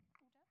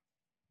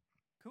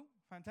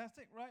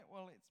Fantastic. Right.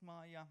 Well, it's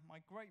my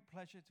great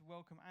pleasure to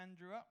welcome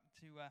Andrew up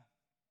to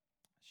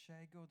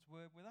share God's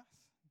word with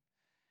us.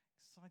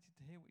 Excited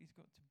to hear what he's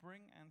got to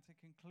bring and to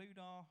conclude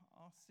our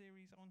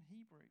series on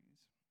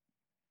Hebrews.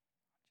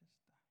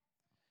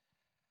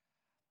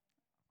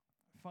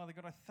 Father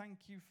God, I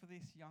thank you for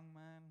this young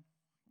man,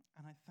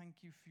 and I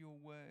thank you for your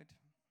word.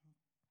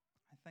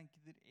 I thank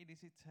you that it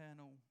is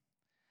eternal,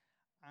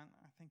 and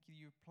I thank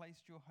you've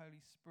placed your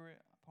Holy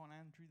Spirit upon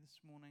Andrew this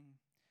morning,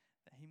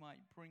 that he might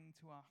bring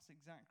to us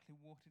exactly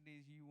what it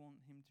is you want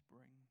him to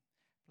bring.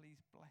 Please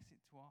bless it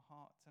to our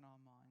hearts and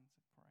our minds,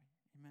 I pray.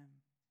 Amen.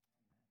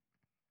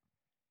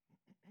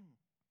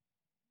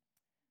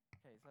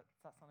 Okay,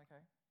 does that sound okay?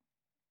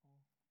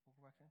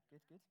 All working?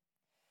 Good.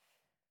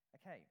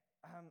 Okay.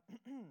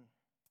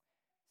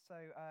 So,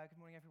 good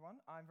morning,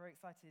 everyone. I'm very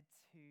excited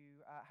to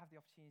have the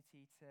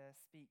opportunity to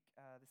speak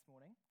this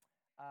morning.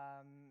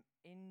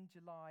 In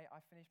July, I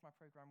finished my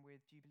program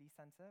with Jubilee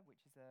Centre,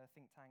 which is a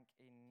think tank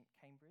in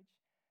Cambridge.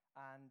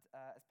 And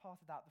as part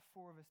of that, the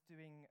four of us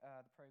doing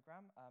the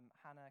program,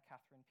 Hannah,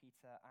 Catherine,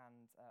 Peter,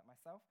 and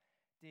myself,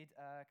 did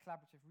a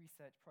collaborative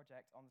research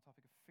project on the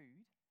topic of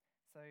food.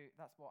 So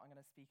that's what I'm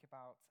going to speak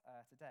about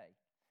today.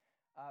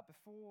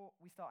 Before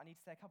we start, I need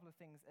to say a couple of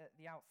things at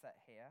the outset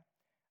here.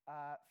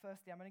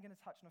 Firstly, I'm only going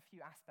to touch on a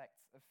few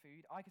aspects of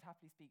food. I could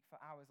happily speak for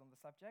hours on the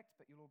subject,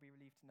 but you'll all be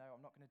relieved to know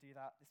I'm not going to do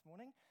that this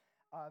morning.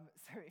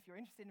 So if you're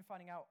interested in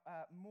finding out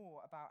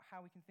more about how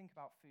we can think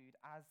about food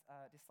as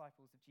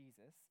disciples of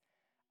Jesus,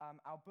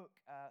 our book,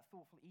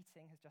 Thoughtful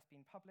Eating, has just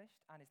been published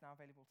and is now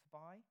available to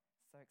buy.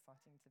 So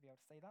exciting to be able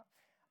to say that.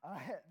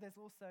 There's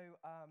also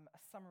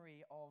a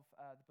summary of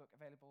the book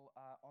available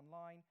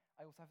online.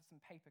 I also have some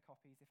paper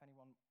copies if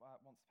anyone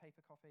wants a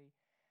paper copy.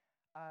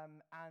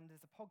 And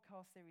there's a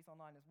podcast series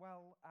online as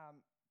well.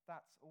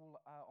 That's all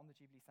on the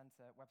Jubilee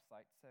Centre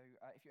website. So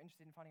if you're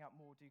interested in finding out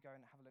more, do go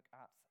and have a look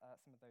at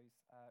some of those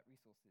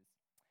resources.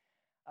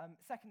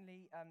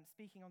 Secondly,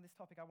 speaking on this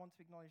topic, I want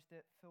to acknowledge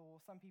that for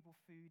some people,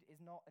 food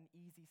is not an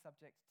easy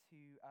subject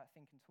to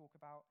think and talk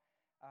about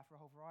for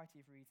a whole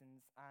variety of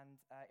reasons. And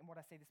in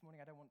what I say this morning,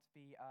 I don't want to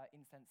be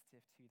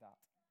insensitive to that.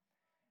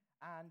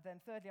 And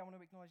then thirdly, I want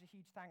to acknowledge a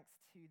huge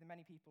thanks to the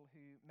many people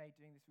who made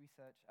doing this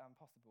research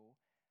possible.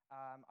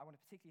 I want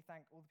to particularly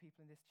thank all the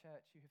people in this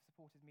church who have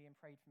supported me and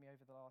prayed for me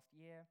over the last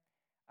year.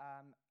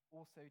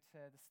 Also to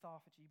the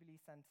staff at Jubilee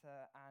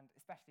Centre, and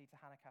especially to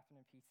Hannah,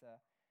 Catherine, and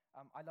Peter.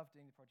 I love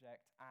doing the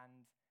project,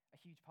 and a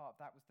huge part of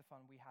that was the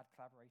fun we had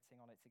collaborating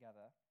on it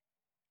together.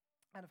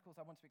 And of course,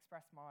 I want to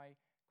express my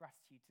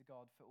gratitude to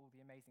God for all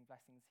the amazing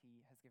blessings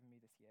he has given me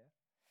this year.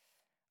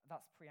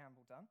 That's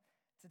preamble done.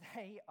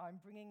 Today,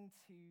 I'm bringing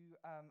to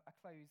a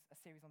close a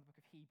series on the book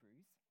of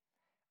Hebrews.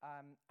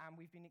 And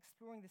we've been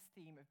exploring this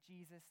theme of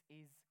Jesus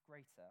is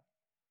greater.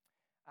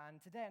 And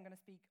today I'm going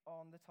to speak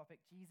on the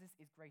topic, Jesus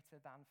is greater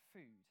than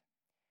food.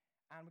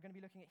 And we're going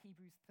to be looking at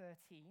Hebrews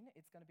 13.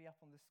 It's going to be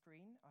up on the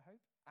screen, I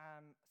hope.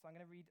 So I'm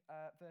going to read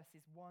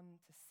verses 1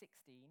 to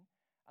 16,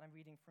 and I'm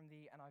reading from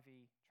the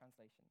NIV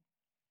translation.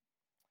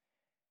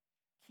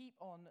 Keep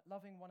on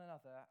loving one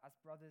another as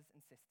brothers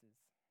and sisters.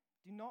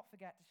 Do not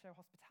forget to show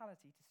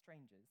hospitality to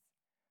strangers,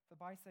 for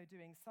by so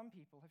doing, some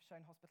people have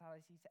shown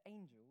hospitality to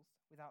angels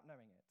without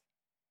knowing it.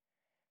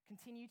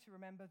 Continue to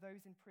remember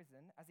those in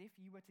prison as if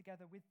you were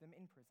together with them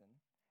in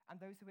prison,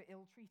 and those who were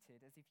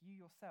ill-treated as if you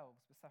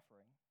yourselves were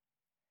suffering.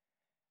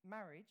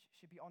 Marriage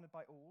should be honored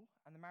by all,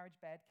 and the marriage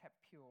bed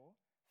kept pure,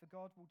 for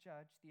God will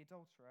judge the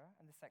adulterer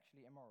and the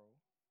sexually immoral.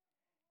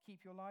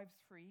 Keep your lives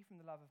free from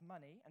the love of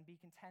money, and be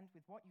content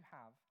with what you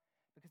have,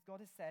 because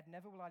God has said,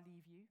 never will I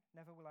leave you,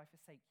 never will I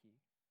forsake you.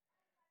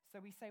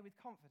 So we say with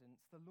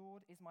confidence, the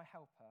Lord is my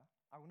helper.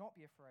 I will not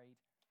be afraid.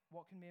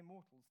 What can mere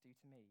mortals do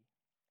to me?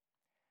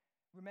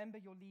 Remember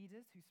your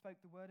leaders who spoke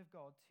the word of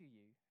God to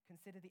you.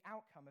 Consider the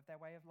outcome of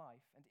their way of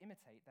life and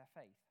imitate their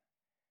faith.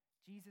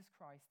 Jesus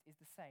Christ is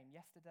the same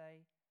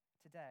yesterday,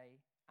 today,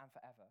 and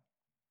forever.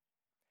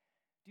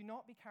 Do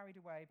not be carried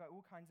away by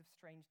all kinds of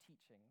strange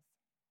teachings.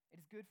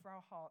 It is good for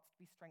our hearts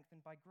to be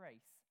strengthened by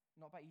grace,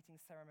 not by eating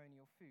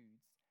ceremonial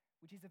foods,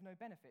 which is of no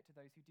benefit to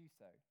those who do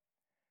so.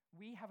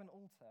 We have an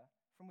altar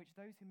from which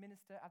those who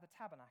minister at the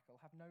tabernacle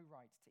have no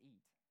right to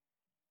eat.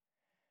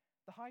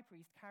 The high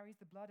priest carries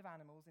the blood of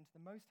animals into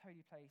the most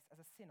holy place as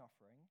a sin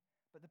offering,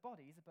 but the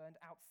bodies are burned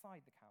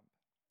outside the camp.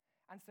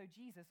 And so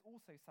Jesus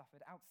also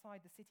suffered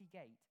outside the city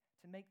gate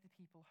to make the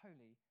people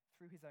holy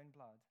through his own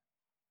blood.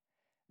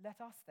 Let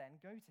us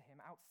then go to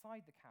him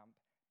outside the camp,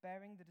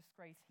 bearing the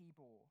disgrace he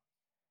bore.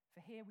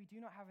 For here we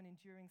do not have an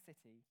enduring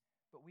city,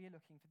 but we are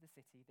looking for the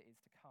city that is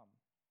to come.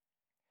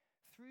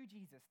 Through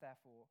Jesus,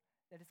 therefore,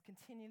 let us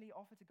continually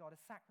offer to God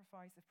a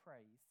sacrifice of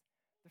praise,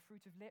 the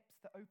fruit of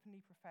lips that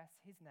openly profess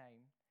his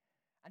name,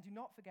 and do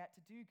not forget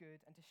to do good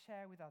and to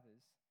share with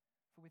others,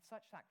 for with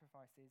such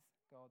sacrifices,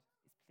 God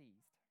is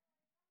pleased.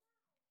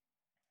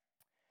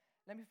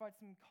 Let me provide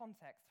some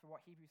context for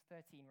what Hebrews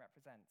 13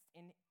 represents.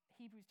 In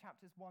Hebrews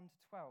chapters 1 to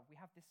 12,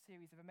 we have this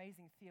series of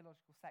amazing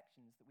theological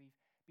sections that we've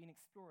been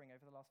exploring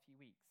over the last few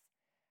weeks.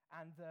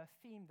 And the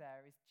theme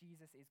there is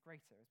Jesus is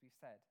greater, as we've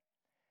said.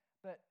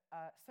 But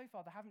so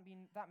far, there haven't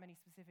been that many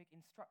specific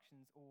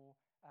instructions or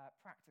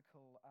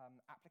practical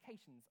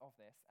applications of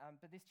this.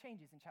 But this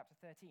changes in chapter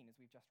 13, as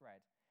we've just read.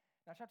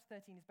 Now, chapter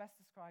 13 is best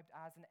described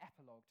as an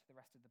epilogue to the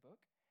rest of the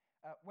book.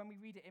 When we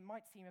read it, it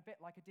might seem a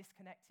bit like a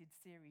disconnected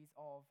series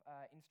of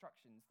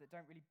instructions that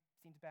don't really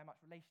seem to bear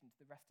much relation to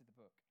the rest of the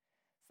book.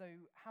 So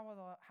how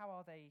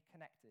are they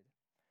connected?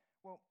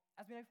 Well,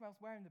 as we know from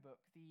elsewhere in the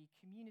book, the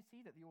community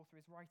that the author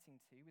is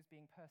writing to was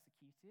being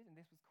persecuted, and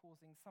this was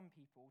causing some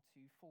people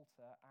to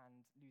falter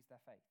and lose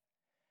their faith.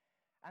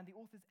 And the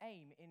author's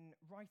aim in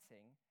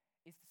writing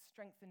is to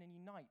strengthen and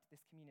unite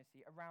this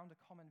community around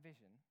a common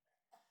vision,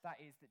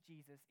 that is, that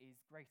Jesus is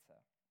greater.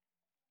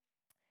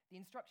 The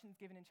instructions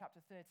given in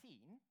chapter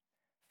 13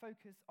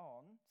 focus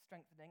on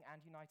strengthening and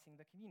uniting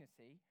the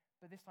community,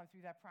 but this time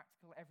through their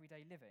practical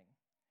everyday living.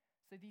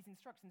 So these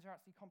instructions are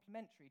actually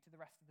complementary to the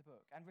rest of the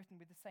book and written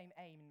with the same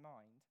aim in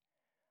mind.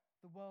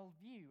 The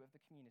worldview of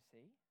the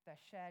community, their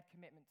shared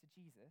commitment to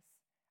Jesus,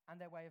 and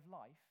their way of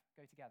life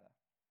go together.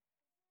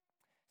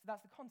 So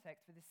that's the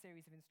context for this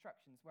series of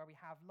instructions where we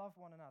have love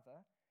one another,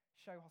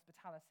 show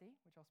hospitality,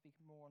 which I'll speak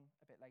more on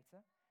a bit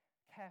later,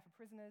 care for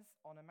prisoners,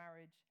 honor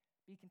marriage,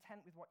 be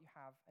content with what you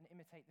have, and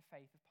imitate the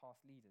faith of past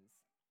leaders.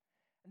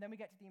 And then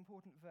we get to the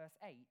important verse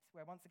 8,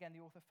 where once again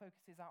the author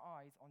focuses our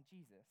eyes on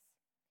Jesus.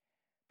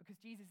 Because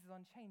Jesus is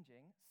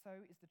unchanging, so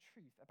is the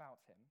truth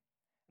about him.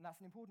 And that's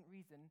an important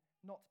reason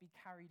not to be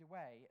carried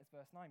away, as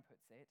verse 9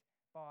 puts it,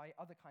 by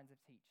other kinds of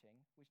teaching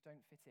which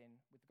don't fit in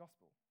with the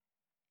gospel.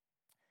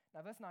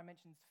 Now, verse 9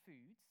 mentions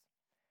foods.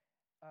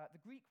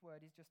 The Greek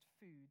word is just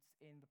foods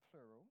in the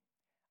plural,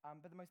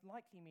 but the most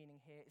likely meaning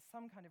here is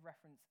some kind of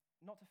reference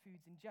not to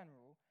foods in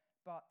general,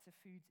 but to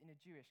foods in a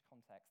Jewish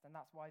context, and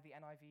that's why the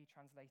NIV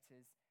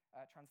translators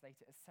translate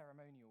it as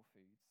ceremonial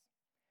foods.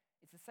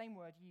 It's the same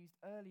word used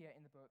earlier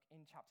in the book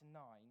in chapter 9.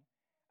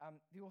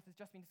 The author's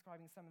just been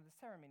describing some of the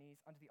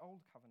ceremonies under the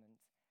Old Covenant,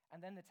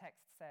 and then the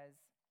text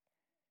says,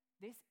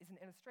 "This is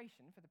an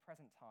illustration for the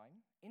present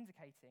time,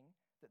 indicating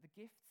that the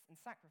gifts and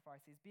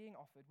sacrifices being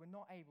offered were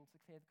not able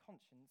to clear the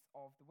conscience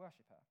of the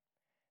worshipper.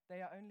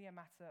 They are only a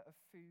matter of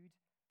food,"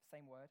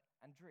 same word,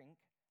 "and drink,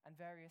 and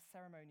various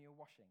ceremonial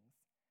washings,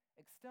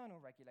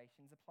 external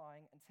regulations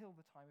applying until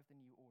the time of the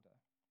new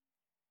order."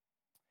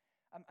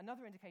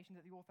 Another indication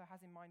that the author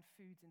has in mind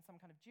foods in some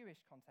kind of Jewish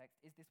context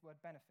is this word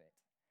benefit.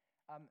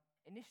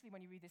 Initially,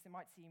 when you read this, it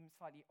might seem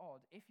slightly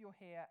odd. If you're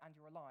here and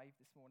you're alive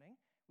this morning,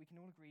 we can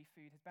all agree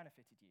food has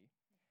benefited you.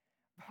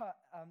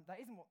 But that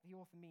isn't what the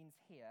author means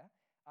here.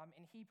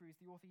 In Hebrews,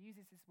 the author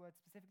uses this word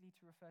specifically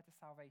to refer to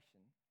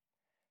salvation.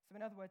 So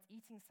in other words,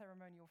 eating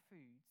ceremonial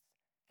foods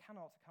can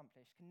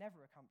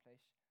never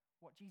accomplish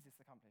what Jesus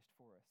accomplished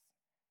for us.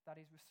 That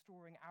is,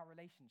 restoring our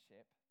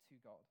relationship to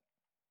God.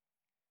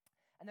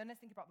 And then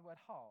let's think about the word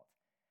heart.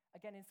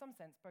 Again, in some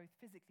sense, both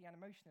physically and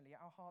emotionally,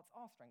 our hearts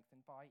are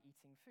strengthened by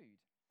eating food.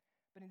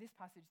 But in this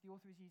passage, the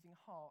author is using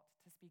heart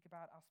to speak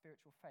about our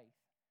spiritual faith.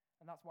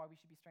 And that's why we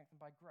should be strengthened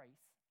by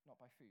grace, not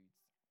by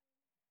foods.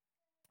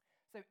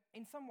 So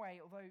in some way,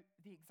 although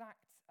the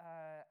exact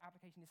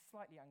application is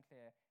slightly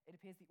unclear, it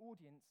appears the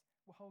audience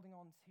were holding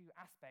on to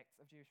aspects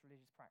of Jewish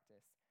religious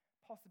practice.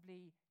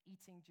 Possibly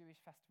eating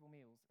Jewish festival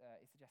meals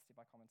is suggested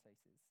by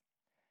commentators.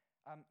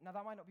 Now,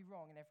 that might not be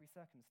wrong in every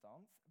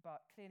circumstance,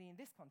 but clearly in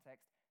this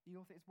context, the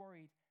author is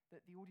worried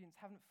that the audience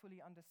haven't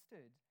fully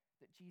understood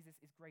that Jesus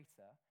is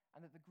greater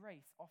and that the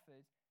grace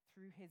offered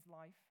through his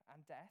life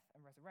and death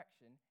and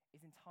resurrection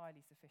is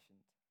entirely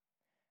sufficient.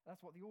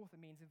 That's what the author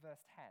means in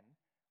verse 10.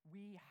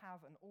 "We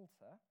have an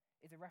altar"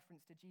 is a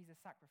reference to Jesus'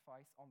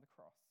 sacrifice on the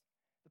cross,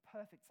 the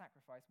perfect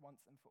sacrifice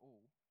once and for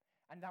all.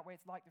 And that way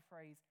it's like the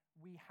phrase,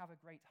 "We have a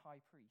great high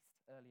priest,"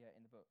 earlier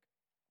in the book.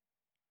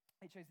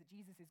 It shows that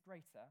Jesus is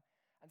greater,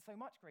 and so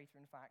much greater,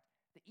 in fact,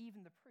 that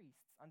even the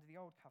priests under the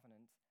Old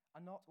Covenant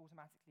are not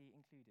automatically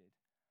included.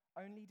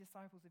 Only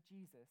disciples of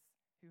Jesus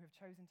who have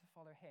chosen to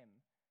follow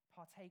him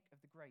partake of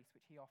the grace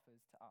which he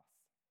offers to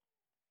us.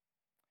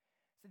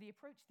 So the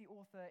approach the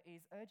author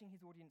is urging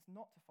his audience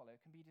not to follow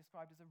can be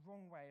described as a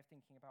wrong way of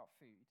thinking about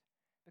food.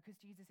 Because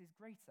Jesus is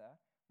greater,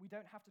 we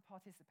don't have to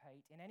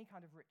participate in any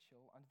kind of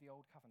ritual under the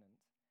Old Covenant,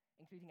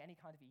 including any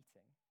kind of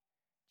eating.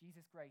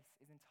 Jesus' grace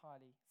is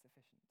entirely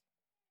sufficient.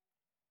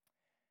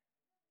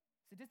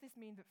 So does this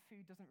mean that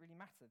food doesn't really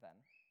matter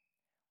then?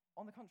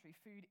 On the contrary,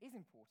 food is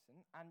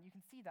important, and you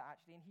can see that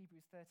actually in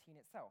Hebrews 13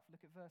 itself.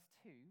 Look at verse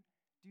 2.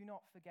 "Do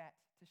not forget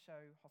to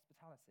show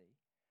hospitality."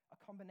 A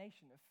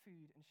combination of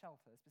food and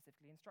shelter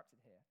specifically instructed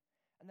here.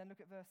 And then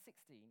look at verse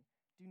 16.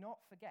 "Do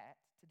not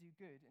forget to do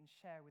good and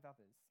share with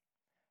others."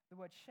 The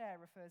word share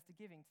refers to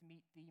giving to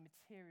meet the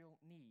material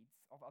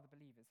needs of other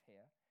believers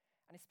here.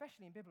 And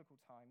especially in biblical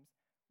times,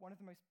 one of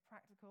the most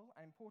practical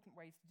and important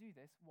ways to do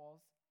this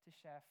was to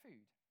share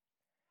food.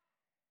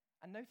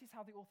 And notice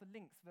how the author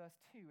links verse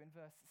 2 and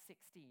verse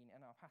 16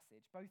 in our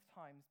passage, both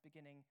times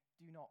beginning,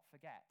 "do not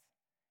forget,"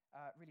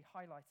 really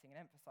highlighting and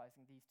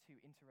emphasizing these two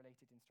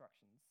interrelated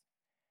instructions.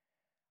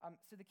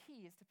 So the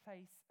key is to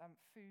place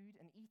food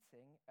and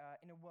eating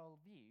in a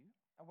worldview,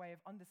 a way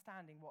of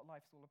understanding what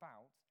life's all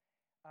about,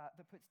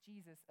 that puts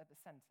Jesus at the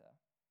center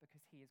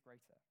because he is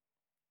greater.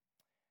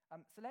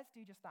 So let's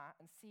do just that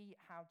and see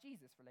how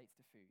Jesus relates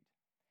to food.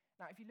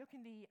 Now, if you look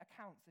in the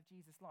accounts of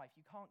Jesus' life,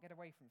 you can't get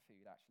away from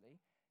food, actually.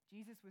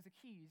 Jesus was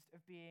accused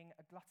of being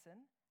a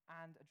glutton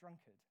and a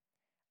drunkard.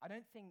 I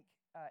don't think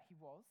he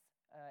was.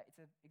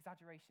 It's an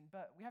exaggeration,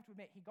 but we have to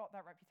admit he got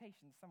that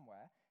reputation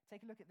somewhere.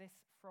 Take a look at this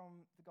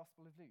from the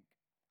Gospel of Luke.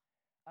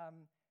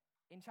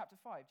 In chapter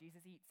 5,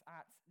 Jesus eats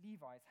at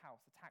Levi's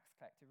house, a tax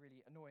collector, really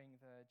annoying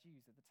the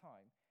Jews at the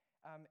time.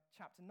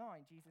 Chapter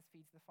 9, Jesus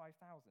feeds the 5,000.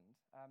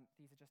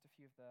 These are just a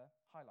few of the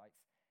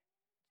highlights.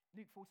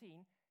 Luke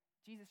 14,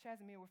 Jesus shares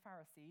a meal with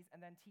Pharisees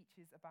and then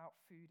teaches about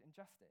food and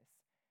justice.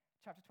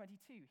 Chapter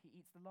 22, he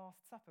eats the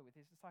Last Supper with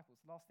his disciples.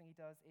 The last thing he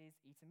does is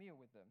eat a meal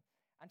with them.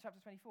 And chapter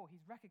 24,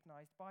 he's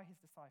recognized by his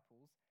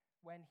disciples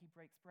when he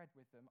breaks bread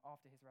with them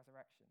after his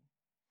resurrection.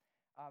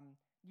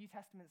 New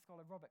Testament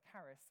scholar Robert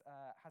Karris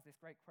has this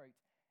great quote.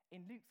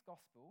 In Luke's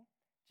gospel,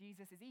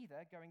 Jesus is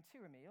either going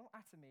to a meal,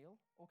 at a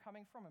meal, or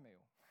coming from a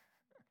meal.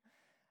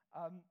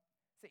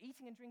 So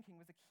eating and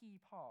drinking was a key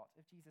part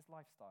of Jesus'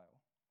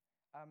 lifestyle.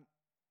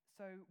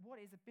 So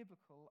what is a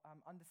biblical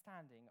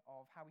understanding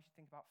of how we should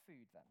think about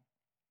food then?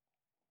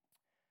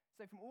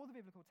 So from all the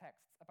biblical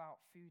texts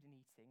about food and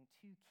eating,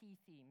 two key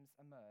themes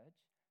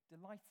emerge: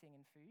 delighting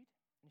in food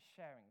and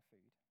sharing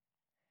food.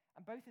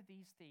 And both of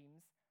these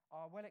themes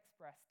are well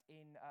expressed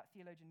in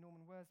theologian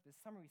Norman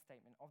Wordsworth's summary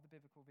statement of the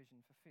biblical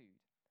vision for food.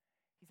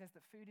 He says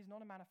that food is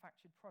not a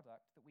manufactured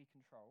product that we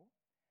control,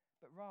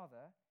 but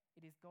rather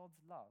it is God's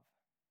love,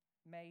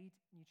 made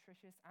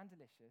nutritious and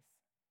delicious,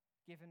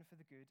 given for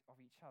the good of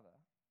each other.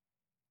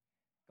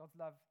 God's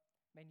love,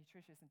 made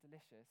nutritious and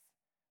delicious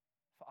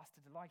for us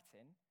to delight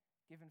in,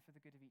 given for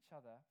the good of each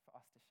other for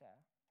us to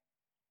share.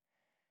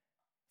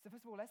 So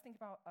first of all, let's think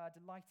about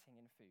delighting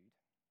in food.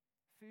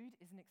 Food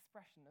is an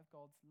expression of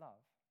God's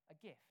love, a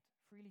gift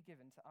freely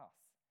given to us.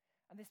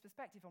 And this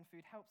perspective on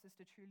food helps us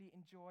to truly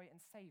enjoy and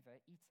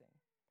savor eating.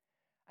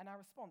 And our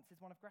response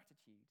is one of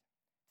gratitude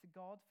to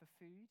God for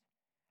food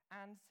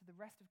and to the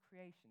rest of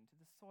creation, to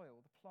the soil,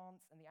 the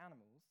plants, and the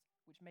animals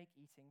which make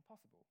eating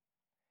possible.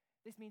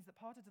 This means that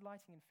part of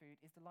delighting in food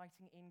is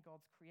delighting in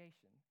God's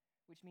creation,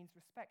 which means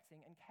respecting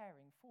and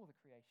caring for the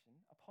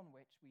creation upon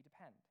which we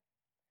depend.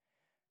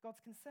 God's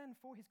concern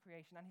for his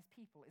creation and his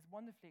people is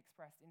wonderfully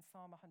expressed in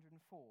Psalm 104,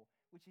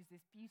 which is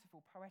this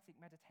beautiful poetic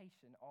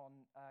meditation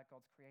on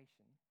God's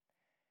creation.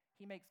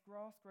 He makes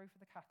grass grow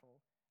for the cattle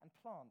and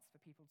plants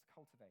for people to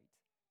cultivate,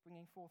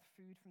 bringing forth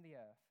food from the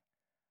earth,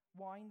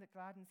 wine that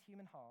gladdens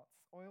human hearts,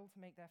 oil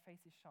to make their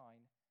faces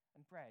shine,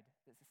 and bread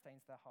that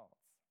sustains their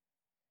hearts.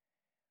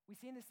 We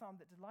see in this psalm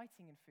that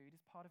delighting in food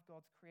is part of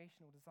God's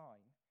creational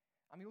design,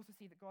 and we also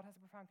see that God has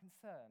a profound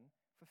concern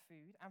for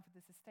food and for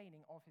the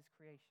sustaining of his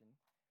creation.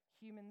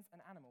 Humans and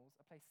animals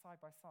are placed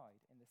side by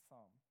side in this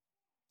psalm.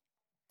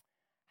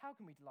 How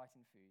can we delight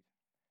in food?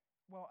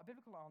 Well, a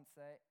biblical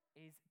answer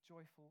is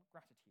joyful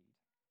gratitude.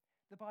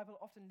 The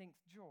Bible often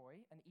links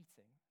joy and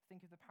eating.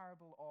 Think of the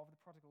parable of the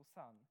prodigal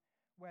son,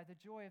 where the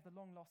joy of the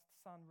long-lost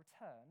son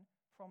return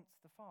prompts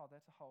the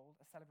father to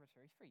hold a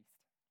celebratory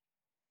feast.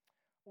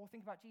 Or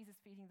think about Jesus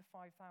feeding the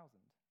 5,000.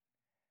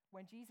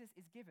 When Jesus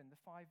is given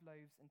the 5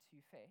 loaves and 2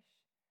 fish,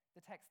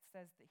 the text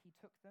says that he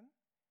took them,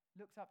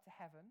 looked up to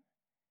heaven,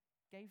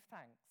 gave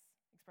thanks,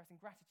 expressing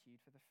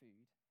gratitude for the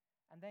food,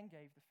 and then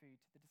gave the food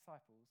to the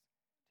disciples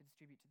to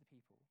distribute to the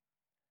people.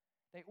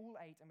 They all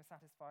ate and were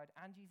satisfied,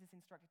 and Jesus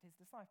instructed his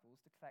disciples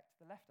to collect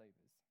the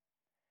leftovers.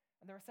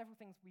 And there are several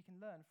things we can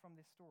learn from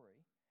this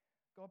story.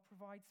 God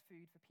provides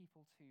food for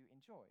people to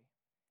enjoy,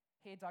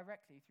 here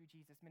directly through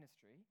Jesus'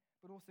 ministry,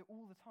 but also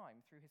all the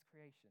time through his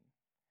creation.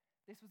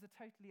 This was a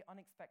totally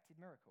unexpected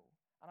miracle,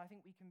 and I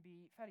think we can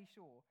be fairly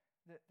sure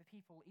that the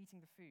people eating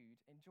the food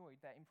enjoyed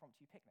their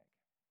impromptu picnic.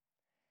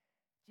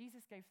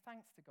 Jesus gave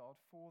thanks to God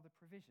for the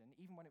provision,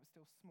 even when it was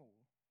still small.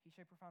 He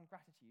showed profound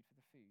gratitude for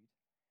the food.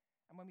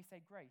 And when we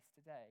say grace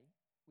today,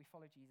 we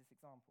follow Jesus'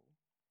 example.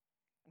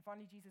 And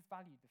finally, Jesus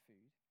valued the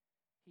food.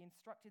 He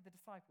instructed the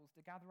disciples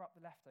to gather up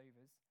the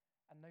leftovers,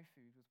 and no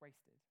food was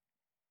wasted.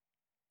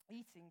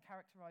 Eating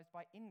characterized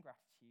by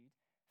ingratitude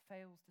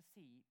fails to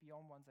see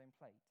beyond one's own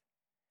plate.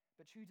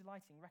 But true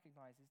delighting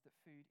recognizes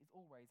that food is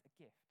always a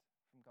gift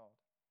from God.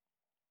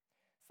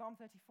 Psalm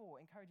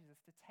 34 encourages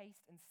us to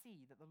taste and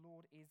see that the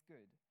Lord is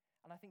good.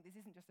 And I think this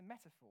isn't just a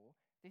metaphor,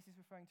 this is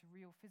referring to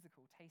real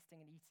physical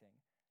tasting and eating,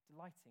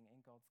 delighting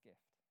in God's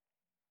gift.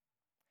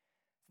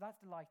 So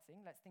that's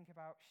delighting. Let's think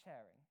about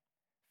sharing.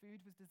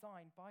 Food was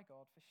designed by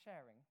God for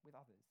sharing with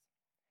others.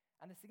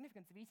 And the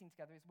significance of eating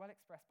together is well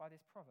expressed by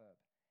this proverb: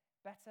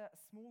 better a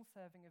small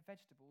serving of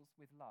vegetables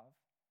with love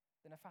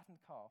than a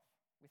fattened calf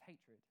with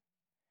hatred.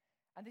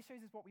 And this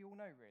shows us what we all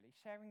know, really.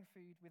 Sharing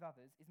food with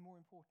others is more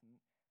important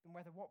than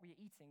whether what we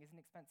are eating is an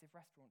expensive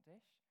restaurant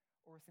dish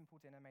or a simple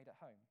dinner made at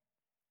home.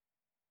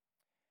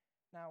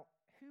 Now,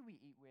 who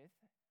we eat with,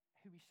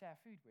 who we share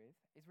food with,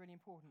 is really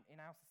important in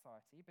our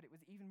society, but it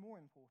was even more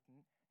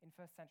important in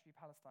first century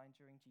Palestine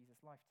during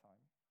Jesus'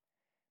 lifetime.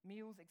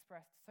 Meals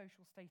expressed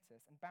social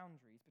status and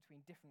boundaries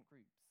between different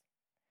groups.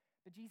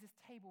 But Jesus'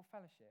 table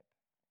fellowship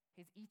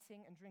his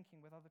eating and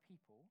drinking with other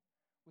people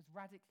was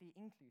radically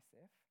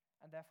inclusive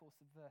and therefore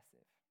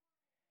subversive.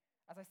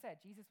 As I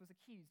said, Jesus was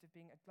accused of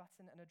being a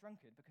glutton and a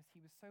drunkard because he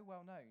was so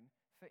well known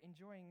for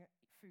enjoying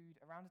food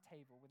around a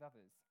table with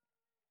others.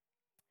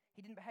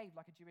 He didn't behave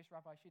like a Jewish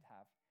rabbi should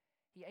have.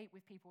 He ate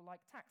with people like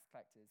tax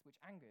collectors,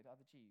 which angered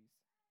other Jews.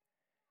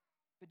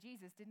 But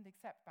Jesus didn't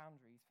accept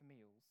boundaries for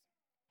meals.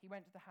 He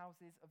went to the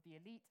houses of the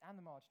elite and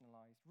the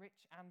marginalized,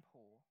 rich and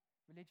poor,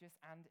 religious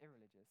and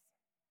irreligious.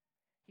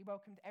 He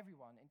welcomed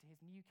everyone into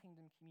his new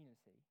kingdom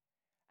community,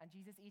 and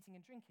Jesus' eating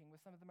and drinking was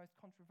some of the most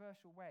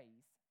controversial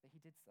ways that he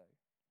did so.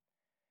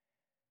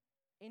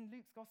 In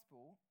Luke's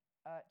Gospel,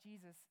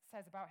 Jesus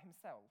says about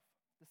himself,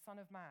 the Son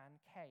of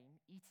Man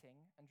came eating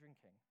and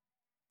drinking.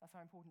 That's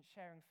how important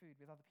sharing food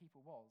with other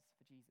people was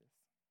for Jesus.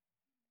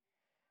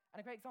 And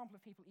a great example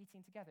of people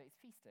eating together is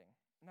feasting.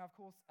 Now, of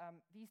course,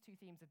 these two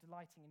themes of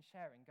delighting and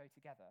sharing go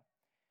together.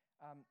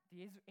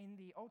 In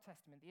the Old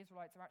Testament, the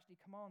Israelites are actually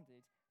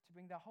commanded to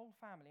bring their whole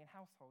family and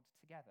household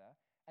together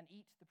and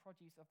eat the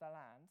produce of their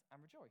land and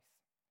rejoice.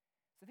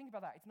 So think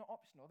about that. It's not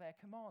optional. They're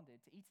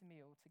commanded to eat a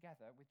meal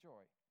together with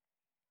joy.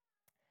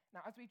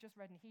 Now, as we've just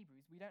read in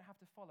Hebrews, we don't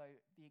have to follow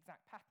the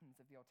exact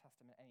patterns of the Old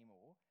Testament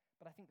anymore,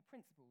 but I think the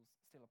principles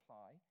still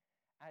apply,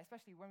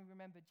 especially when we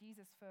remember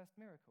Jesus' first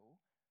miracle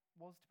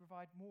was to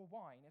provide more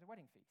wine at a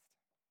wedding feast.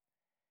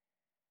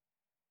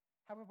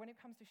 However, when it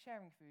comes to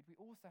sharing food, we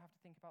also have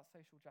to think about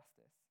social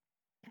justice.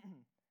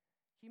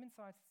 Human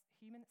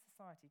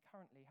society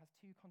currently has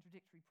two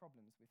contradictory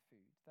problems with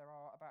food. There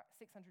are about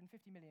 650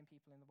 million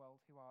people in the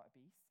world who are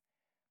obese,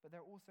 but there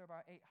are also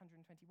about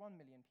 821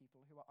 million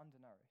people who are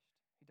undernourished,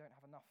 who don't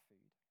have enough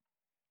food.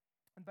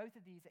 And both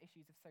of these are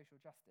issues of social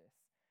justice.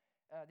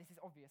 This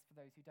is obvious for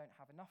those who don't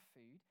have enough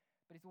food,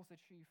 but it's also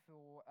true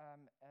for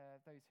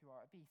those who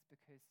are obese,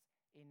 because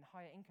in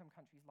higher income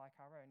countries like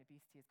our own,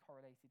 obesity is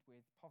correlated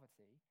with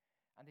poverty,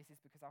 and this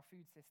is because our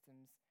food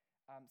systems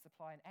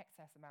supply an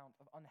excess amount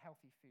of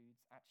unhealthy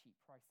foods at cheap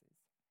prices.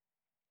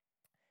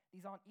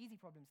 These aren't easy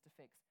problems to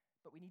fix,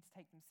 but we need to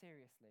take them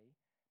seriously,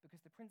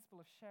 because the principle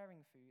of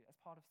sharing food as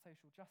part of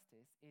social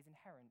justice is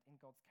inherent in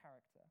God's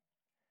character.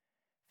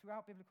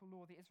 Throughout biblical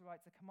law, the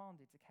Israelites are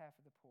commanded to care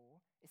for the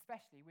poor,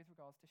 especially with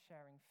regards to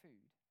sharing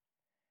food.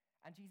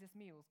 And Jesus'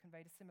 meals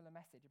conveyed a similar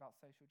message about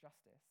social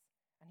justice,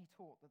 and he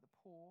taught that the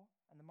poor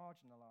and the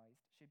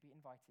marginalized should be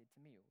invited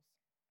to meals.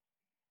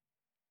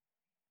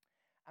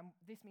 And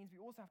this means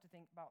we also have to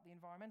think about the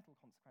environmental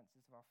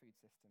consequences of our food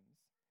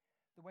systems.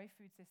 The way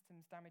food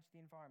systems damage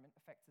the environment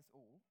affects us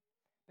all,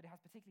 but it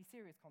has particularly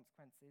serious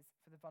consequences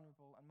for the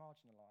vulnerable and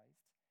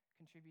marginalized,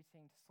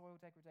 contributing to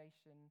soil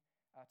degradation,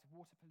 to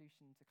water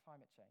pollution, to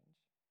climate change.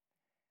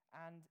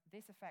 And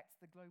this affects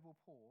the global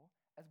poor,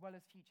 as well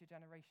as future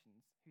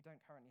generations who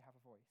don't currently have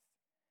a voice.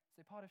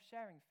 So part of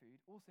sharing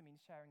food also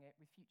means sharing it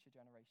with future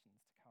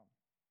generations to come.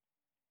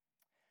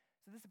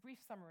 So this is a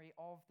brief summary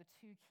of the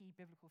two key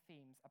biblical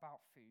themes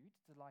about food,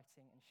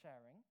 delighting and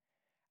sharing.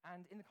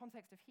 And in the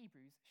context of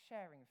Hebrews,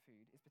 sharing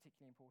food is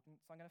particularly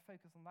important, so I'm going to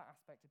focus on that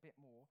aspect a bit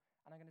more,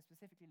 and I'm going to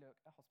specifically look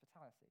at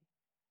hospitality.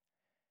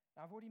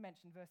 Now, I've already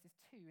mentioned verses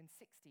 2 and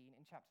 16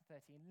 in chapter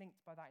 13,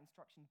 linked by that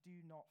instruction, do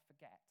not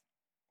forget,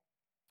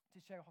 to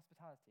show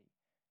hospitality,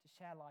 to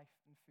share life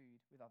and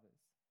food with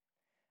others.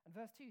 And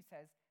verse 2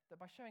 says that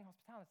by showing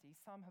hospitality,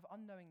 some have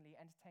unknowingly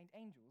entertained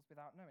angels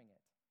without knowing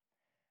it.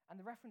 And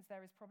the reference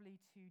there is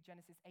probably to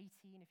Genesis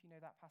 18, if you know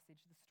that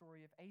passage, the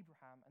story of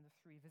Abraham and the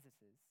three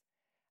visitors.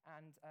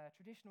 And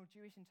traditional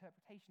Jewish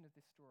interpretation of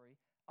this story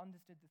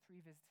understood the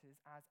three visitors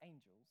as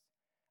angels.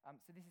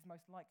 So this is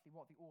most likely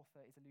what the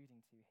author is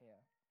alluding to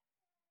here.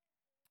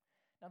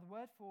 Now, the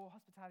word for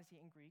hospitality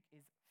in Greek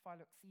is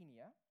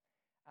philoxenia.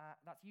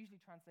 That's usually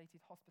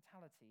translated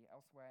hospitality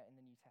elsewhere in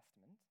the New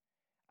Testament.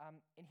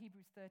 In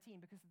Hebrews 13,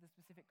 because of the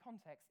specific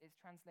context, it's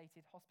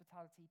translated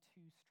hospitality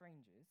to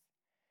strangers.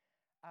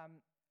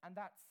 And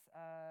that's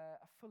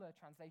a fuller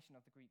translation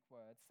of the Greek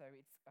word. So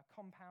it's a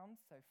compound,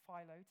 so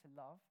philo, to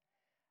love,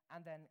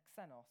 and then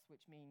xenos,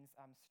 which means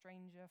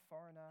stranger,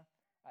 foreigner,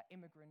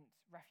 immigrant,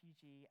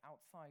 refugee,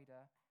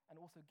 outsider, and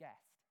also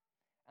guest.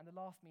 And the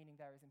last meaning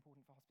there is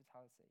important for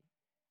hospitality.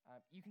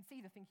 You can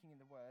see the thinking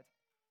in the word.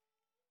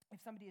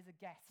 If somebody is a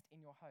guest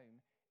in your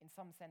home, in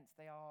some sense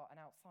they are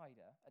an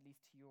outsider, at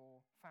least to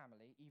your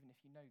family, even if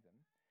you know them.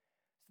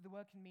 So the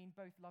word can mean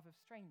both love of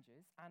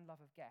strangers and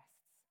love of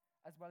guests,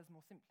 as well as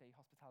more simply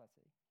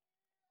hospitality.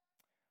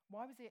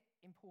 Why was it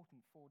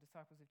important for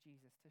disciples of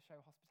Jesus to show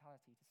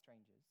hospitality to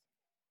strangers?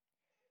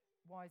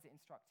 Why is it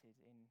instructed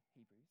in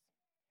Hebrews?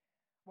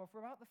 Well,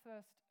 for about the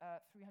first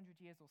 300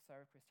 years or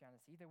so of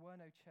Christianity, there were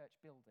no church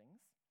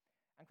buildings,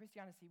 and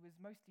Christianity was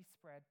mostly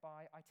spread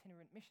by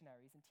itinerant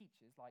missionaries and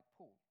teachers like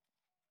Paul.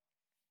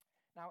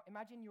 Now,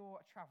 imagine you're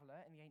a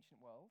traveler in the ancient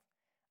world.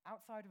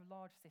 Outside of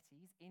large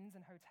cities, inns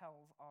and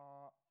hotels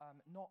are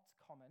not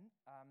common,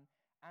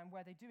 and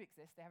where they do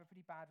exist, they have a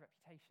pretty bad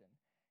reputation.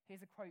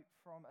 Here's a quote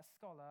from a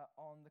scholar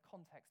on the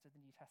context of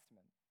the New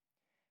Testament,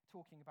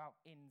 talking about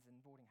inns and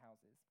boarding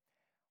houses.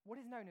 What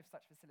is known of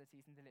such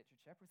facilities in the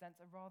literature presents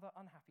a rather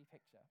unhappy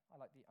picture. I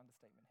like the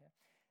understatement here.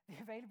 The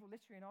available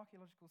literary and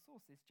archaeological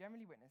sources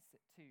generally witness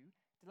it to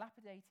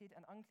dilapidated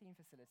and unclean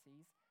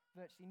facilities,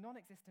 virtually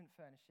non-existent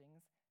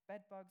furnishings,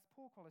 bedbugs,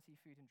 poor quality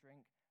food and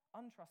drink,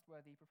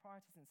 untrustworthy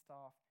proprietors and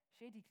staff,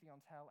 shady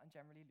clientele, and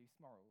generally loose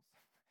morals.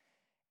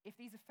 If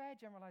these are fair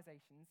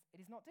generalizations, it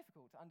is not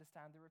difficult to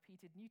understand the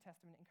repeated New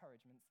Testament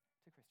encouragements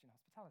to Christian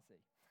hospitality.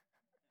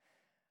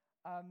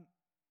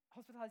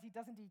 Hospitality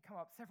does indeed come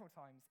up several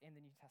times in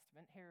the New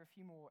Testament. Here are a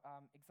few more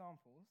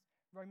examples.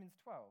 Romans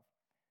 12,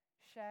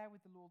 share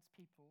with the Lord's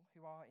people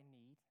who are in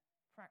need,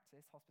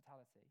 practice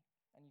hospitality.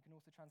 And you can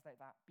also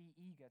translate that, be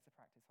eager to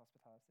practice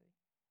hospitality.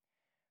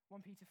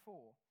 1 Peter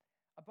 4,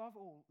 above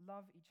all,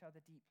 love each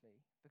other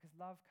deeply, because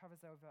love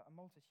covers over a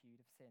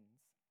multitude of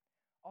sins.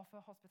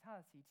 Offer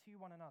hospitality to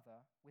one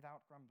another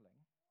without grumbling.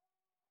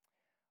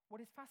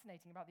 What is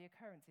fascinating about the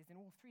occurrences in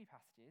all three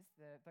passages,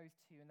 those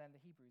two and then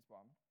the Hebrews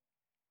one,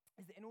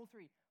 is that in all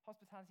three,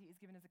 hospitality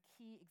is given as a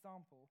key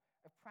example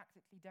of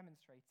practically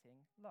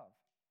demonstrating love.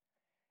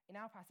 In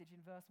our passage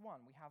in verse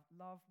 1, we have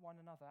love one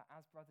another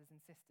as brothers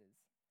and sisters.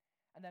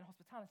 And then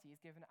hospitality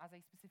is given as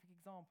a specific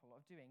example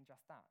of doing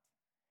just that.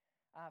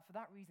 For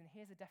that reason,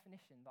 here's a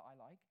definition that I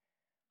like.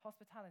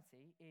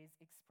 Hospitality is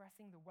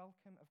expressing the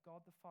welcome of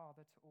God the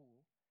Father to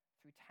all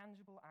through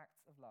tangible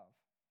acts of love,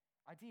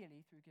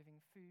 ideally through giving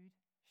food,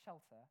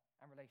 shelter,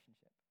 and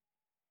relationship.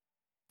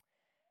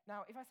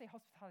 Now, if I say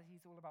hospitality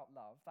is all about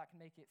love, that can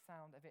make it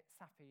sound a bit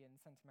sappy and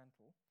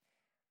sentimental,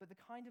 but the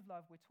kind of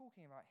love we're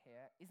talking about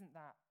here isn't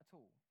that at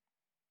all.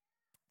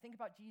 Think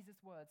about Jesus'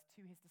 words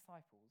to his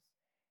disciples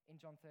in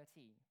John 13.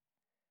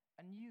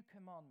 A new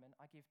commandment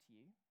I give to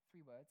you,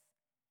 3 words,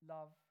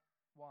 love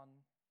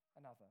one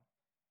another.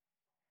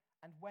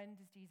 And when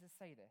does Jesus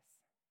say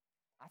this?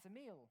 At a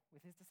meal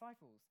with his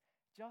disciples,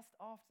 just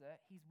after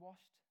he's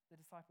washed the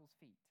disciples'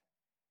 feet.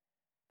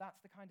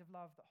 That's the kind of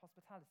love that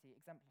hospitality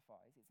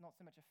exemplifies. It's not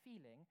so much a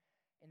feeling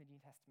in the New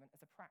Testament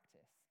as a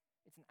practice.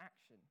 It's an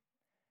action.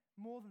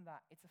 More than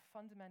that, it's a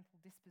fundamental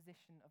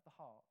disposition of the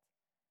heart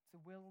to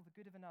will the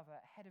good of another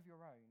ahead of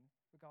your own,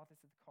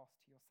 regardless of the cost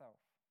to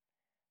yourself.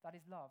 That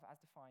is love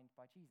as defined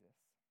by Jesus.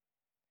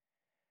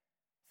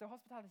 So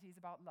hospitality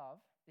is about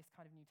love, this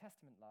kind of New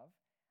Testament love,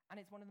 and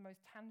it's one of the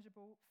most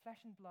tangible,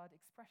 flesh and blood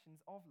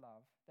expressions of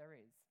love there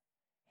is.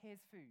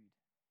 Here's food,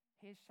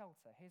 here's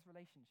shelter, here's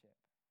relationship.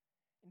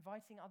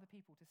 Inviting other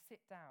people to sit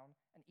down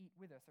and eat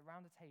with us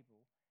around a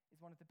table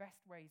is one of the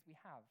best ways we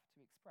have to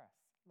express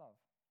love.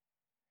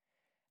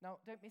 Now,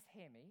 don't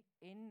mishear me.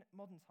 In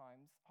modern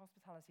times,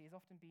 hospitality has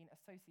often been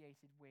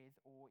associated with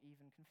or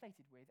even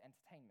conflated with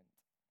entertainment.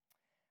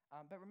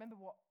 But remember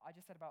what I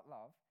just said about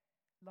love.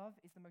 Love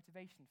is the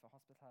motivation for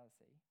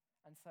hospitality.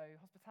 And so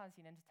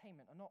hospitality and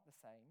entertainment are not the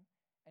same.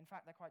 In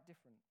fact, they're quite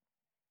different.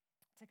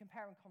 To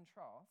compare and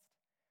contrast,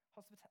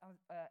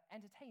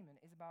 entertainment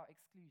is about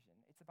exclusion.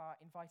 It's about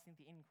inviting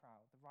the in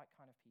crowd, the right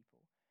kind of people.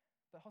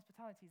 But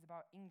hospitality is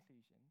about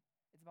inclusion.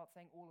 It's about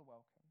saying all are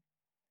welcome.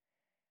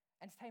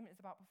 Entertainment is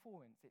about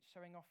performance. It's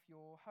showing off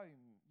your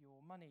home,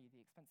 your money,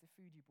 the expensive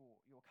food you bought,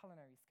 your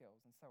culinary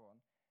skills, and so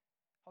on.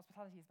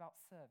 Hospitality is about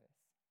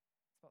service.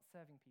 It's about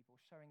serving people,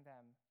 showing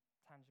them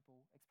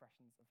tangible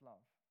expressions of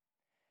love.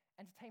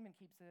 Entertainment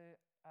keeps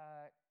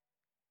a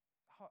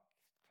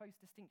close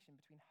distinction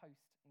between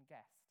host and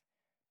guest,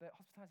 but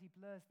hospitality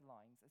blurs the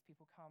lines as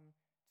people come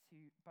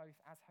to both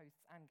as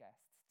hosts and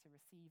guests, to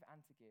receive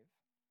and to give.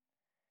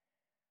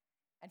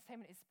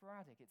 Entertainment is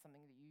sporadic. It's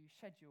something that you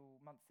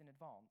schedule months in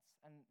advance,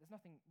 and there's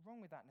nothing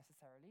wrong with that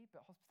necessarily,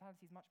 but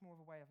hospitality is much more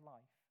of a way of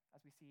life, as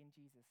we see in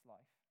Jesus'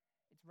 life.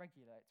 It's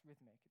regular, it's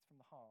rhythmic, it's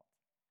from the heart.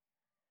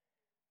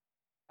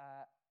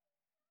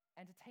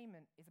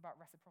 Entertainment is about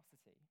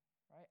reciprocity,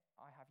 right?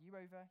 I have you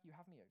over, you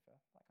have me over,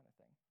 that kind of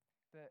thing.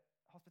 But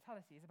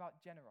hospitality is about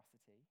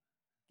generosity,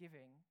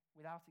 giving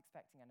without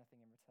expecting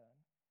anything in return.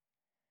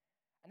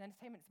 And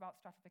entertainment is about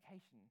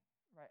stratification,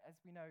 right? As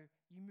we know,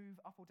 you move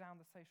up or down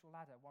the social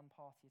ladder one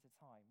party at a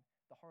time.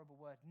 The horrible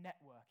word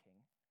networking.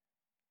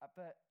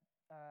 But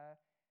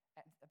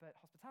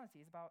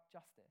hospitality is about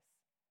justice.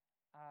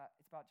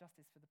 It's about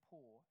justice for the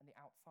poor and the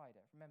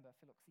outsider. Remember,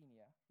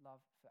 philoxenia,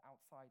 love for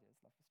outsiders,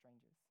 love for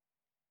strangers.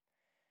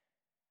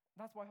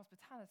 That's why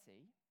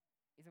hospitality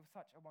is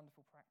such a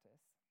wonderful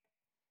practice.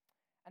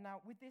 And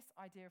now, with this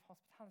idea of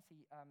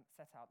hospitality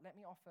set out, let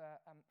me offer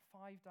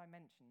 5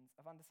 dimensions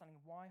of understanding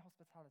why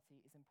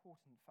hospitality is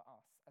important for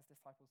us as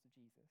disciples of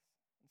Jesus.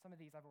 And some of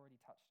these I've already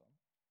touched on.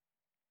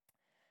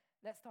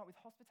 Let's start with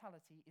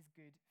hospitality is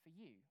good for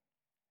you.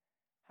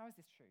 How is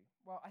this true?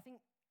 Well, I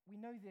think we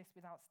know this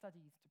without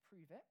studies to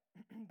prove it,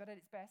 but at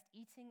its best,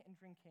 eating and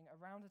drinking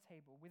around a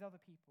table with other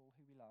people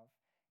who we love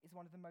is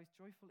one of the most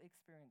joyful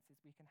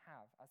experiences we can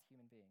have as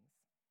human beings.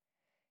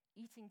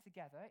 Eating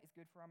together is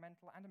good for our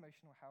mental and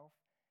emotional health,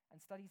 and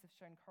studies have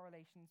shown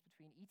correlations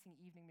between eating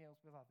evening meals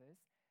with others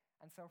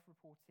and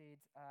self-reported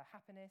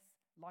happiness,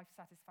 life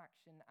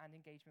satisfaction, and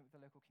engagement with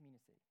the local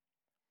community.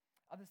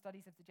 Other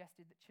studies have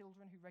suggested that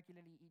children who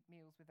regularly eat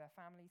meals with their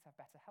families have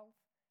better health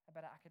and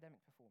better academic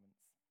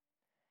performance.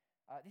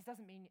 This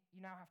doesn't mean you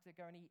now have to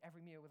go and eat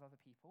every meal with other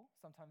people.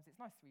 Sometimes it's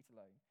nice to eat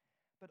alone.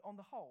 but on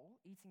the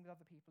whole, eating with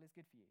other people is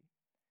good for you.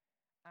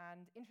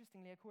 And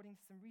interestingly, according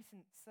to some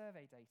recent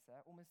survey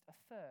data, almost a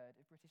third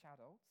of British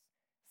adults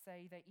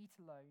say they eat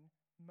alone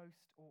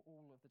most or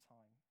all of the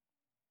time.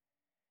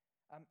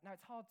 Now,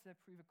 it's hard to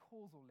prove a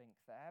causal link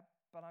there,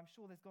 but I'm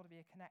sure there's got to be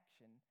a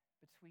connection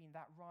between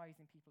that rise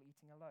in people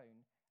eating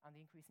alone and the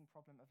increasing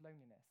problem of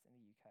loneliness in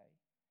the UK.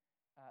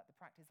 The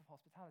practice of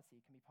hospitality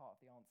can be part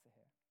of the answer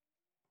here.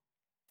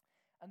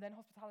 And then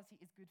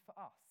hospitality is good for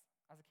us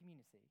as a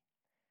community.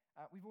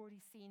 We've already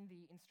seen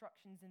the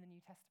instructions in the New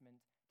Testament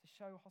to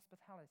show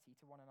hospitality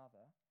to one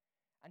another,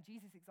 and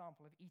Jesus'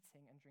 example of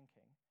eating and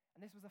drinking.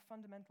 And this was a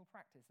fundamental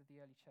practice of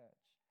the early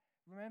church.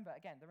 Remember,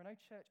 again, there were no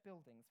church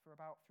buildings for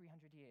about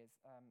 300 years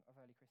of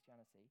early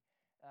Christianity.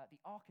 The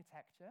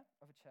architecture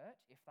of a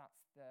church, if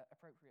that's the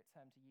appropriate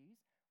term to use,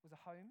 was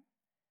a home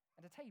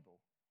and a table.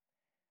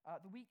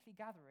 The weekly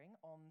gathering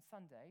on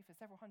Sunday for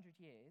several hundred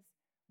years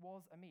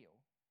was a meal.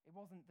 It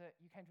wasn't that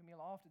you came to a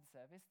meal after the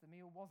service, the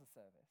meal was a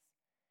service.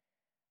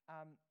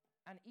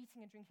 And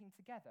eating and drinking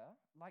together,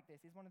 like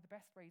this, is one of the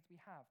best ways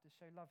we have to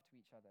show love to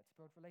each other, to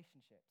build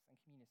relationships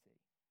and community.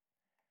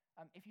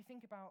 If you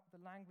think about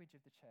the language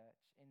of the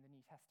church in the New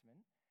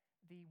Testament,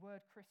 the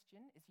word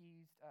Christian is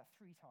used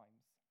 3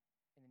 times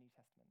in the New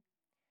Testament.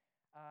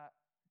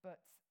 But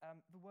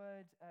the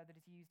word that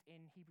is used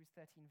in Hebrews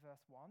 13,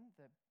 verse 1,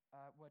 the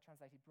word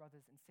translated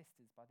brothers and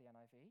sisters by the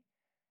NIV,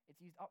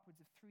 it's used upwards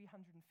of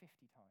 350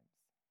 times.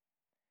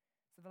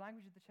 So the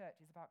language of the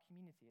church is about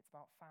community, it's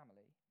about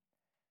family.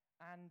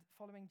 And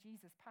following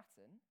Jesus'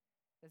 pattern,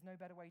 there's no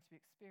better way to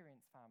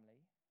experience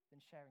family than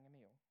sharing a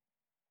meal.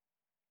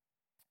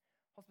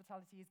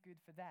 Hospitality is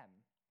good for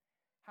them.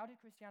 How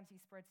did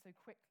Christianity spread so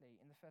quickly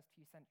in the first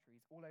few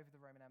centuries all over the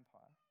Roman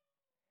Empire?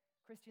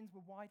 Christians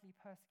were widely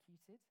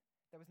persecuted.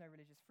 There was no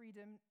religious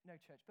freedom, no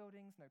church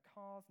buildings, no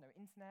cars, no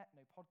internet,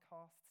 no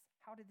podcasts.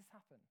 How did this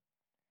happen?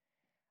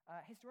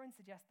 Historians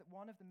suggest that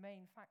one of the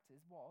main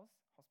factors was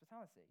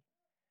hospitality.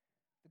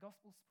 The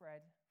gospel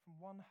spread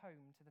from one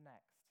home to the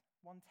next,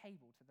 one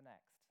table to the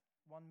next,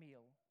 one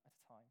meal at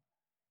a time.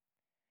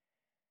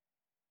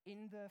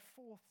 In the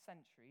 4th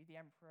century, the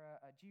Emperor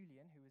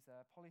Julian, who was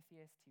a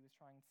polytheist, he was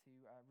trying to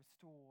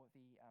restore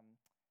the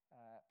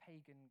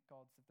pagan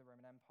gods of the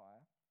Roman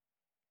Empire.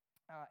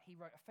 He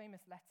wrote a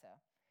famous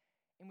letter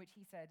in which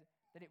he said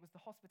that it was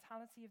the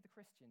hospitality of the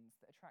Christians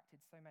that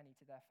attracted so many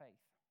to their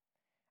faith.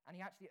 And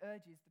he actually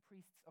urges the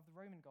priests of the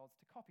Roman gods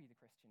to copy the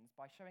Christians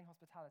by showing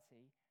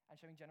hospitality and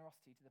showing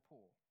generosity to the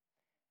poor.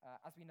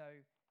 As we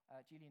know,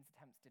 Julian's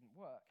attempts didn't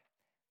work,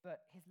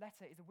 but his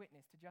letter is a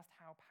witness to just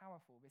how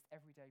powerful this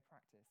everyday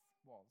practice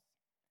was.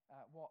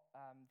 What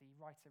the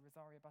writer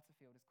Rosaria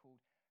Butterfield has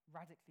called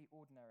radically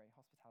ordinary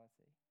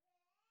hospitality.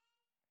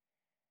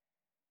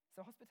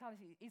 So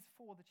hospitality is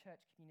for the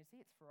church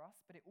community, it's for us,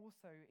 but it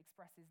also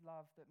expresses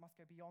love that must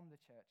go beyond the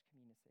church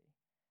community.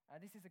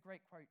 This is a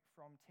great quote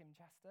from Tim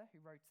Chester, who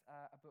wrote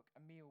a book,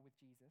 A Meal with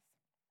Jesus,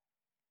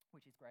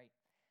 which is great.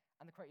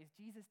 And the quote is,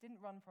 "Jesus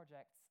didn't run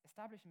projects,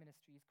 establish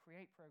ministries,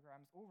 create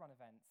programs, or run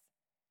events.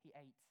 He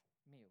ate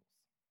meals."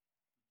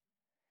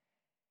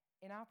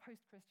 In our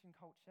post-Christian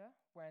culture,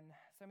 when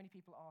so many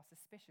people are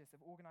suspicious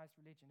of organized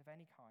religion of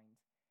any kind,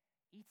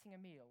 eating a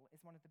meal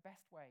is one of the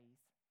best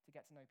ways to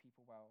get to know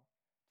people well,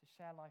 to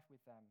share life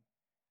with them,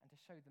 and to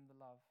show them the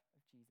love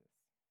of Jesus.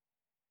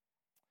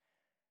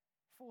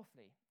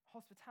 Fourthly,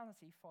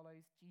 hospitality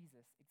follows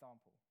Jesus'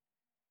 example.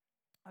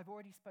 I've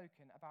already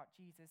spoken about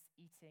Jesus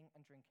eating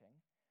and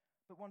drinking,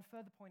 but one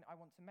further point I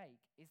want to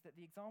make is that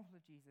the example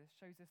of Jesus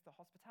shows us that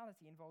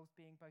hospitality involves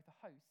being both a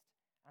host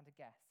and a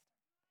guest.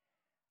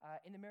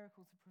 In the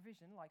miracles of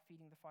provision, like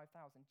feeding the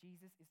 5,000,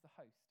 Jesus is the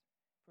host,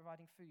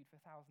 providing food for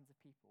thousands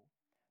of people.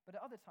 But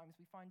at other times,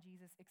 we find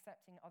Jesus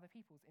accepting other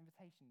people's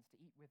invitations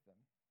to eat with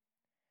them.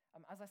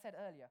 As I said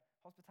earlier,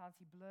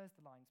 hospitality blurs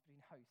the lines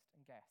between host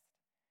and guest.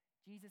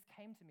 Jesus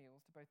came to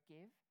meals to both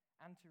give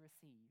and to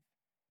receive,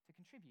 to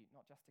contribute,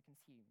 not just to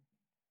consume.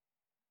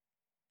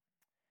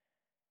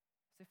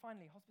 So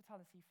finally,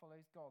 hospitality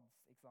follows God's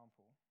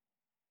example.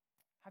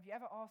 Have you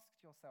ever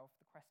asked yourself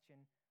the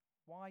question,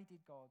 why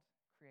did God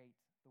create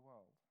the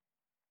world?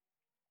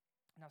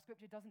 Now,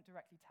 Scripture doesn't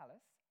directly tell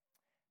us,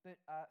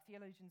 but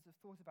theologians have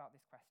thought about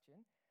this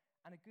question,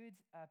 and a good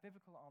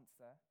biblical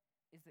answer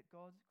is that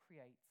God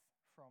creates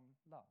from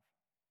love,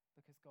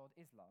 because God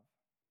is love.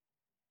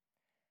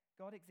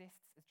 God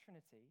exists as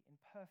Trinity in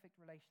perfect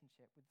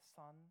relationship with the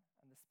Son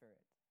and the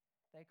Spirit.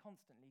 They are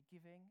constantly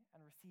giving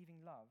and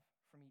receiving love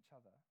from each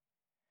other.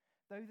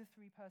 Though the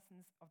 3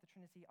 persons of the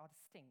Trinity are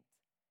distinct,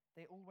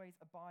 they always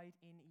abide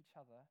in each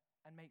other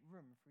and make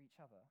room for each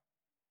other.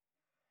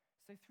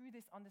 So through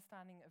this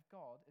understanding of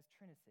God as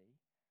Trinity,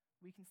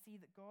 we can see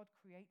that God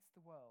creates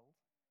the world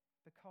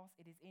because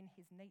it is in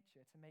his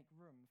nature to make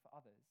room for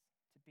others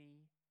to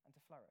be and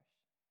to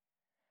flourish.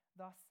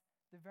 Thus,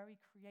 the very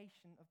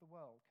creation of the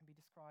world can be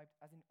described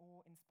as an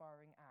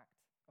awe-inspiring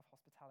act of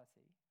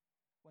hospitality,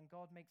 when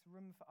God makes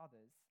room for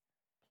others,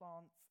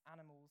 plants,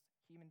 animals,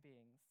 human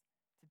beings,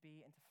 to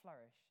be and to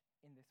flourish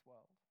in this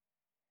world.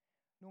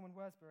 Norman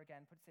Worsborough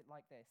again puts it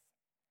like this: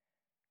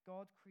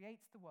 God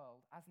creates the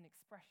world as an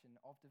expression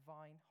of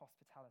divine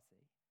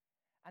hospitality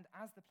and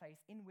as the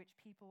place in which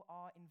people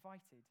are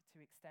invited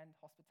to extend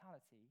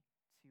hospitality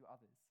to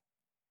others.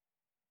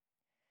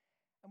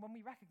 And when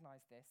we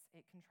recognize this,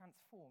 it can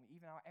transform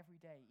even our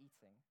everyday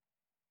eating.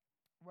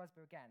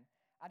 Worsborough again,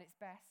 at its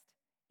best,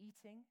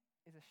 eating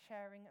is a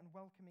sharing and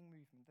welcoming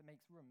movement that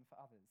makes room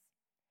for others.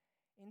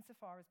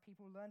 Insofar as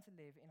people learn to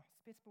live in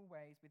hospitable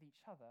ways with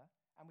each other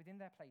and within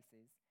their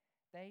places,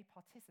 they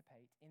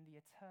participate in the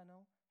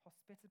eternal,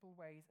 hospitable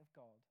ways of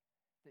God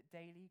that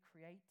daily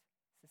create,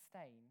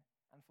 sustain,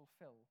 and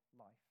fulfill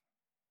life.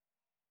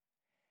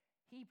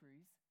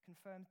 Hebrews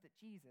confirms that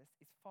Jesus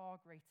is far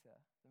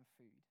greater than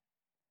food.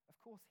 Of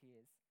course he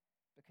is,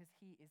 because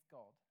he is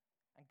God,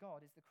 and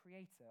God is the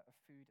creator of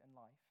food and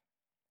life.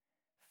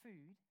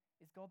 Food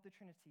is God the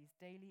Trinity's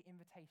daily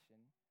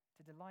invitation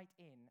to delight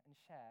in and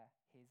share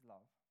his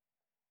love.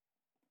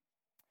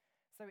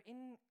 So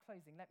in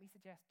closing, let me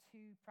suggest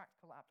two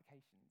practical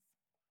applications.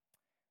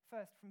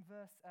 First, from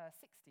verse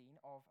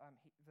 16 of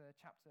the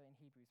chapter in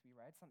Hebrews we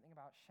read, something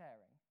about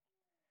sharing.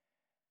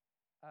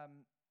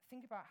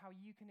 Think about how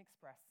you can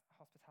express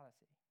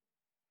hospitality.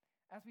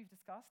 As we've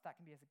discussed, that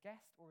can be as a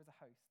guest or as a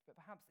host, but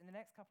perhaps in the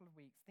next couple of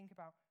weeks, think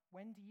about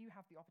when do you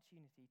have the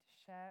opportunity to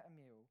share a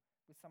meal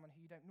with someone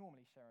who you don't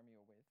normally share a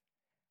meal with,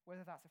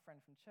 whether that's a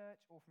friend from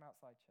church or from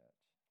outside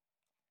church.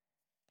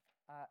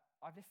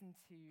 I've listened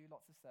to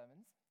lots of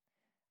sermons,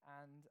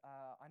 and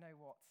I know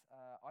what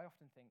I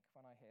often think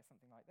when I hear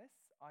something like this.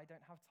 I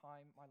don't have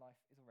time, my life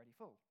is already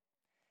full.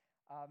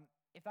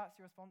 If that's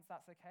your response,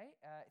 that's okay.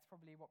 It's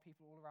probably what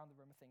people all around the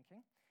room are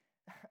thinking.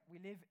 We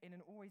live in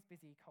an always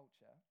busy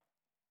culture,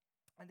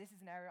 and this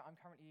is an area I'm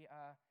currently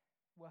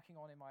working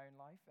on in my own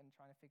life and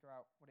trying to figure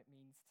out what it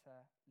means to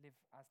live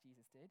as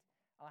Jesus did.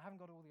 And I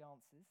haven't got all the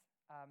answers,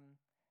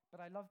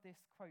 but I love this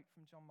quote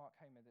from John Mark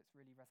Comer that's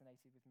really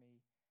resonated with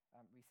me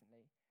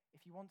recently.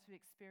 If you want to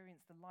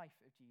experience the life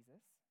of Jesus,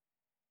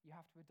 you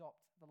have to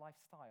adopt the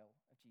lifestyle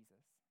of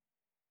Jesus.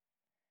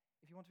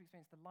 If you want to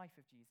experience the life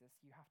of Jesus,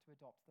 you have to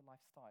adopt the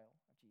lifestyle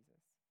of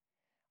Jesus.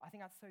 I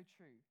think that's so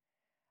true.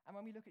 And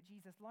when we look at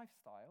Jesus'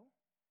 lifestyle,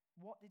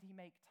 what did he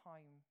make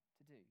time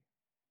to do?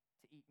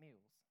 To eat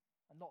meals,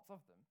 and lots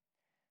of them.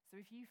 So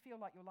if you feel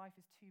like your life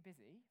is too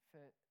busy,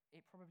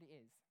 it probably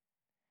is.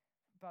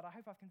 But I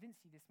hope I've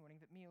convinced you this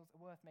morning that meals are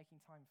worth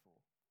making time for.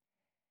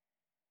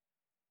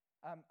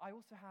 I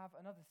also have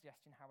another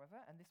suggestion,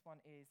 however, and this one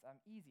is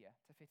easier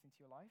to fit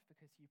into your life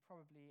because you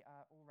probably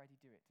already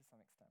do it to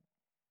some extent.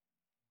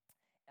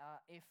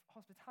 If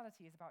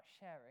hospitality is about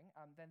sharing,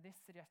 then this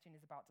suggestion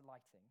is about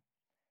delighting.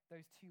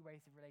 Those two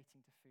ways of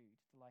relating to food,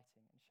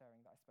 delighting and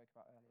sharing that I spoke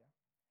about earlier.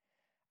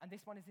 And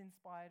this one is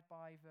inspired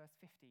by verse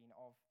 15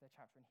 of the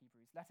chapter in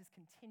Hebrews. Let us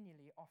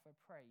continually offer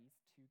praise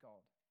to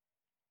God.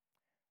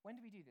 When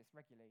do we do this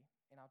regularly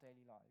in our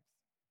daily lives?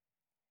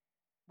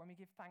 When we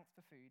give thanks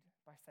for food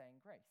by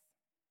saying grace.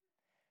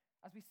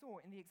 As we saw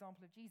in the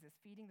example of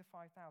Jesus feeding the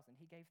 5,000,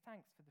 he gave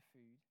thanks for the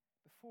food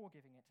before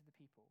giving it to the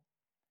people.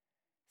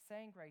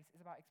 Saying grace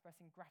is about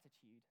expressing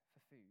gratitude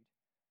for food,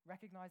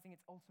 recognizing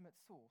its ultimate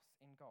source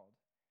in God,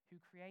 who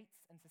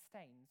creates and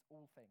sustains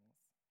all things.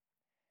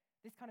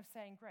 This kind of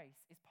saying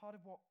grace is part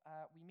of what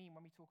we mean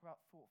when we talk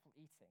about thoughtful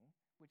eating,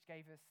 which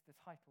gave us the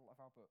title of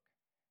our book.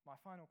 My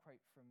final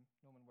quote from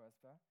Norman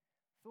Worsborough: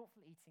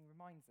 thoughtful eating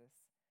reminds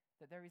us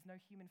that there is no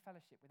human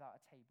fellowship without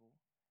a table,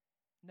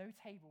 no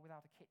table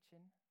without a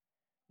kitchen,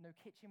 no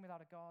kitchen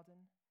without a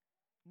garden,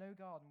 no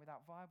garden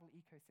without viable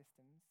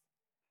ecosystems,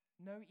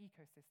 no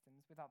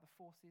ecosystems without the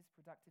forces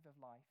productive of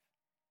life,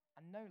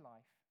 and no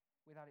life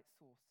without its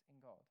source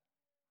in God.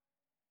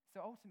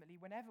 So ultimately,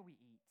 whenever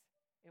we eat,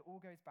 it all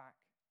goes back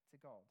to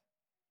God.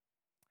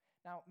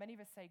 Now, many of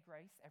us say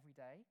grace every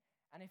day,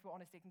 and if we're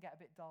honest, it can get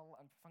a bit dull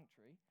and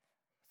perfunctory.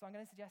 So I'm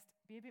going to suggest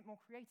be a bit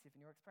more creative in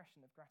your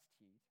expression of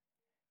gratitude.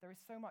 There is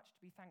so much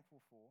to be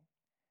thankful for,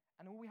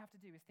 and all we have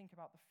to do is think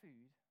about the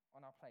food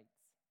on our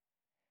plates.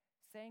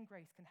 Saying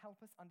grace can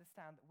help us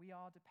understand that we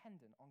are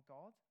dependent on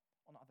God,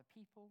 on other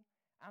people,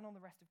 and on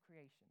the rest of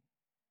creation.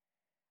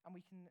 And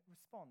we can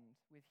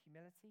respond with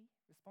humility,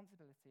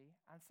 responsibility,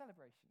 and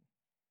celebration.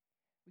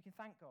 We can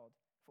thank God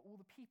for all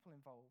the people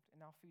involved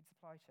in our food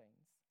supply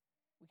chains.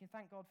 We can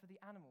thank God for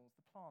the animals,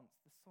 the plants,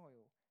 the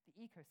soil, the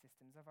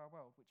ecosystems of our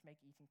world which make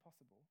eating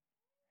possible.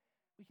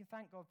 We can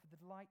thank God for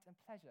the delight and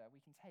pleasure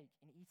we can take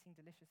in eating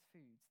delicious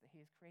foods that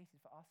he has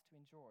created for us to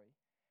enjoy,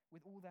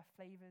 with all their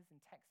flavors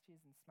and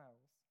textures and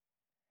smells.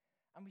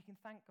 And we can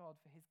thank God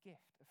for his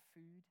gift of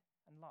food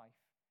and life,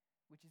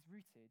 which is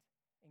rooted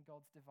in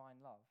God's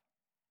divine love.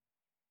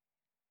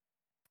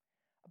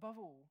 Above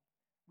all,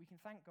 we can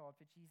thank God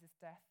for Jesus'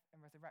 death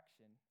and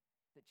resurrection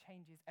that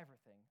changes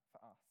everything for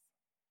us.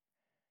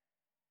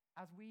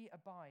 As we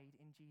abide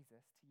in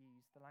Jesus, to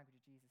use the language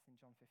of Jesus in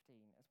John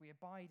 15, as we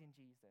abide in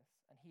Jesus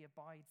and he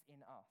abides in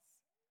us,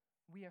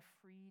 we are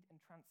freed and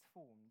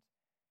transformed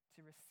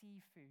to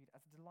receive food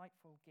as a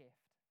delightful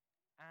gift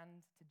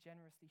and to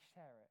generously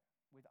share it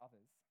with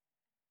others.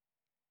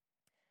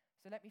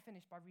 So let me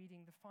finish by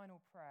reading the final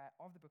prayer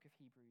of the book of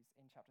Hebrews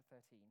in chapter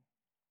 13.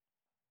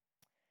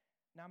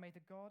 Now may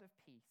the God of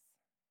peace,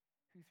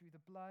 who through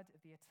the blood of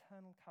the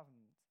eternal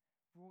covenant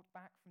brought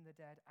back from the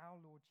dead our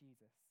Lord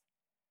Jesus,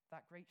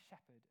 that great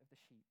shepherd of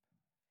the sheep,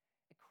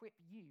 equip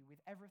you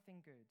with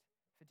everything good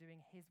for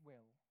doing his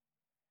will.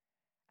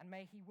 And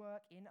may he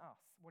work in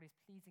us what is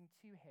pleasing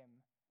to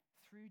him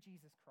through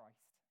Jesus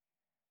Christ,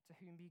 to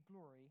whom be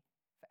glory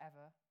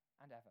forever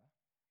and ever.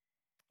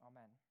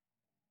 Amen.